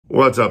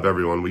What's up,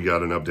 everyone? We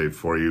got an update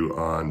for you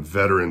on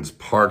Veterans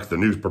Park, the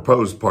new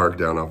proposed park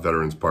down off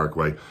Veterans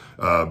Parkway.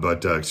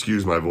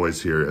 Excuse my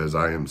voice here as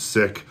I am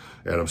sick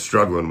and I'm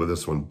struggling with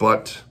this one,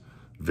 but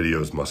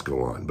videos must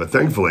go on. But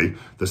thankfully,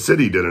 the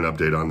city did an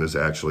update on this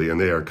actually, and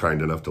they are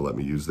kind enough to let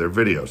me use their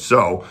video.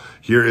 So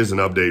here is an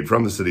update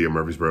from the city of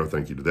Murfreesboro,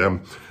 thank you to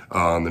them,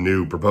 on the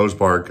new proposed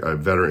park.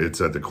 It's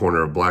at the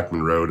corner of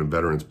Blackman Road and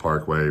Veterans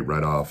Parkway,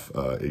 right off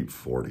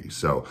 840.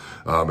 So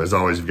as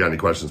always, if you've got any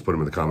questions, put them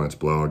in the comments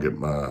below.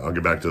 I'll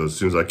get back to those as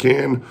soon as I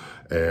can.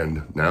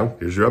 And now,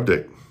 here's your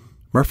update.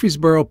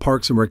 Murfreesboro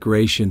Parks and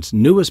Recreation's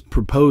newest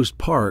proposed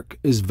park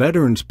is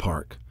Veterans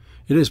Park.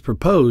 It is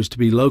proposed to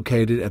be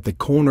located at the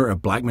corner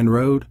of Blackman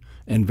Road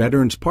and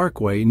Veterans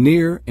Parkway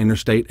near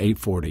Interstate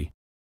 840.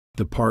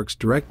 The park's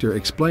director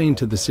explained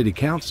to the City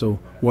Council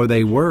where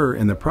they were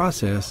in the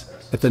process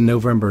at the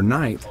November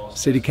 9th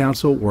City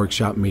Council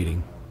workshop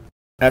meeting.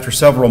 After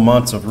several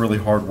months of really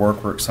hard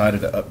work, we're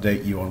excited to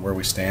update you on where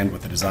we stand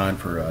with the design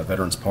for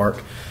Veterans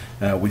Park.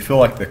 We feel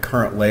like the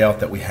current layout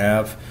that we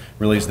have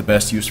really is the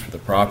best use for the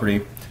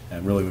property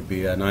and really would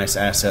be a nice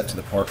asset to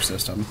the park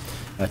system.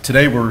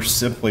 Today we're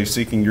simply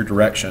seeking your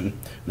direction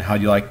on how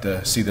you'd like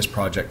to see this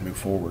project move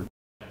forward.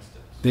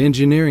 The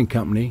engineering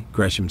company,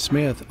 Gresham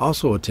Smith,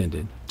 also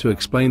attended to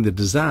explain the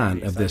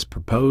design of this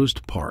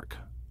proposed park.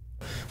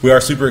 We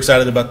are super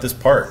excited about this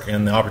park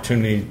and the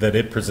opportunity that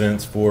it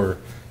presents for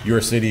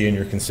your city and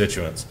your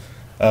constituents.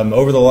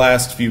 Over the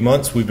last few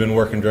months, we've been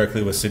working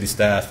directly with city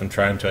staff and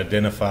trying to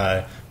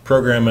identify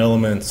program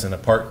elements and a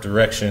park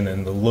direction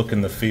and the look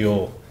and the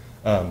feel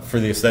for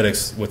the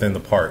aesthetics within the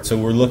park. So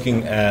we're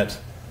looking at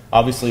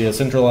obviously a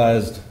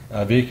centralized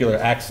vehicular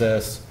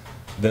access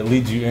that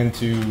leads you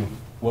into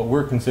what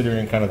we're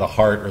considering kind of the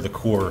heart or the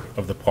core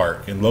of the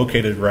park. And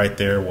located right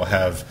there, we'll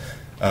have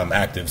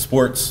active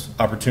sports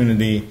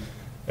opportunity,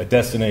 a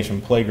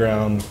destination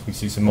playground. We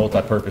see some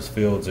multi-purpose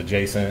fields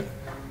adjacent.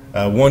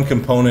 One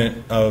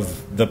component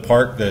of the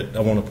park that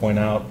I want to point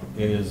out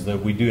is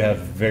that we do have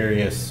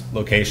various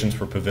locations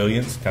for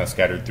pavilions kind of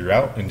scattered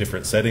throughout in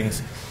different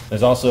settings.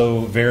 There's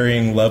also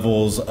varying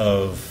levels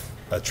of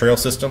a trail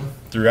system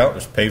throughout.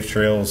 There's paved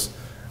trails.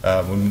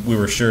 We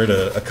were sure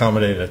to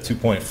accommodate a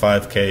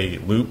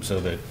 2.5K loop so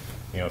that,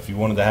 you know, if you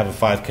wanted to have a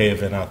 5K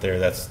event out there,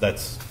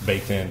 that's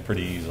baked in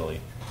pretty easily.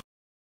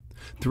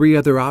 3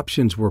 other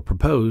options were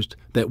proposed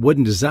that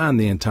wouldn't design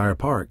the entire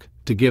park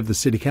to give the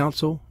City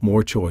Council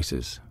more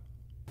choices.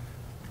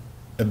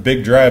 A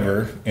big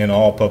driver in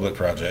all public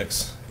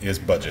projects is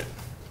budget,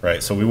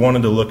 right? So we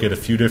wanted to look at a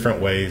few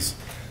different ways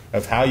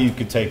of how you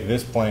could take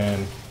this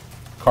plan,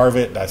 carve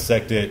it,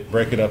 dissect it,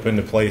 break it up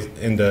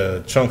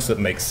into chunks that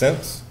make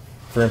sense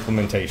for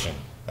implementation,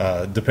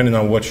 depending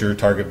on what your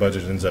target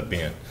budget ends up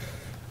being.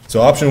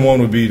 So option 1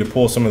 would be to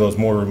pull some of those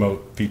more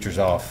remote features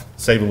off,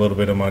 save a little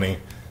bit of money.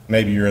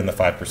 Maybe you're in the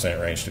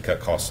 5% range to cut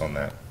costs on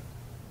that.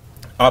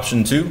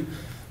 Option 2,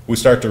 we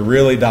start to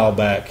really dial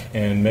back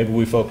and maybe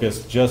we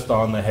focus just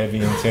on the heavy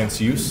intense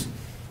use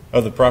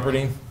of the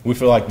property. We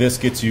feel like this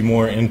gets you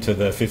more into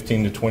the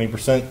 15 to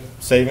 20%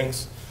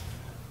 savings.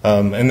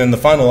 And then the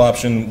final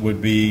option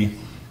would be,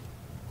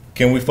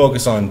 can we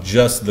focus on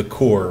just the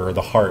core or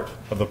the heart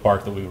of the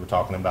park that we were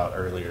talking about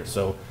earlier?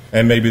 So,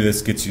 and maybe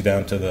this gets you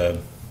down to the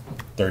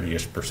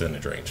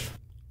 30-ish% range.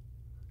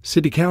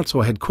 City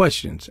Council had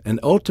questions and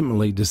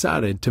ultimately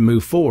decided to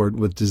move forward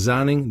with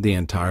designing the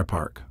entire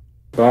park.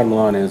 Bottom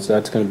line is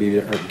that's going to be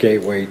a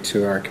gateway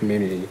to our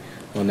community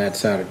on that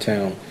side of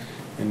town.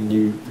 And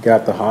you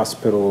got the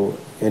hospital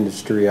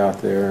industry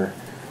out there,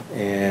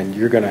 and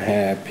you're going to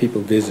have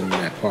people visiting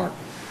that park.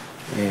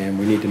 And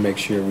we need to make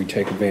sure we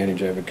take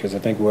advantage of it, because I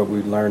think what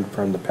we learned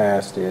from the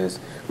past is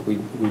we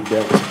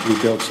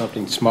built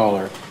something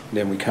smaller, and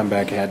then we come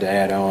back and had to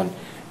add on,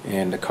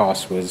 and the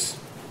cost was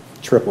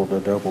tripled or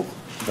doubled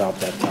about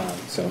that time.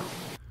 So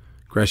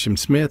Gresham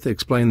Smith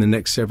explained the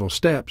next several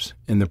steps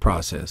in the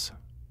process.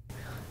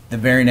 The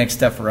very next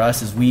step for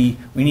us is we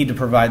need to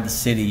provide the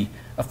city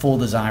a full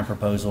design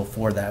proposal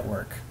for that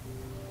work.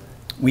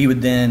 We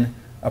would then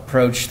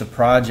approach the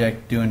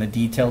project doing a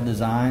detailed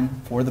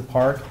design for the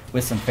park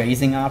with some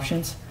phasing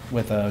options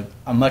with a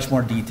much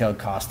more detailed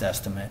cost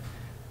estimate.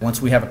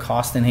 Once we have a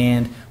cost in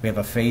hand, we have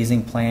a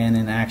phasing plan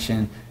in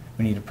action,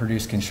 we need to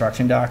produce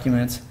construction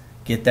documents,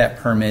 get that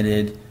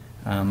permitted,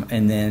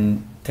 and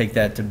then take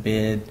that to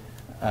bid,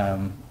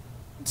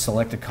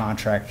 select a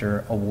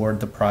contractor, award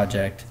the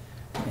project,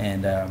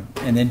 and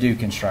then do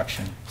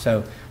construction.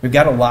 So we've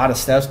got a lot of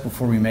steps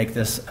before we make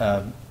this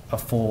a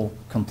full,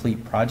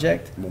 complete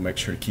project. We'll make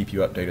sure to keep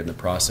you updated in the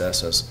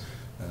process as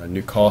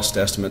new cost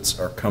estimates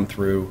are come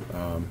through.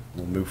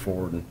 We'll move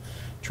forward and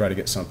try to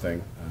get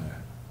something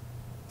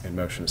in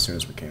motion as soon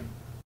as we can.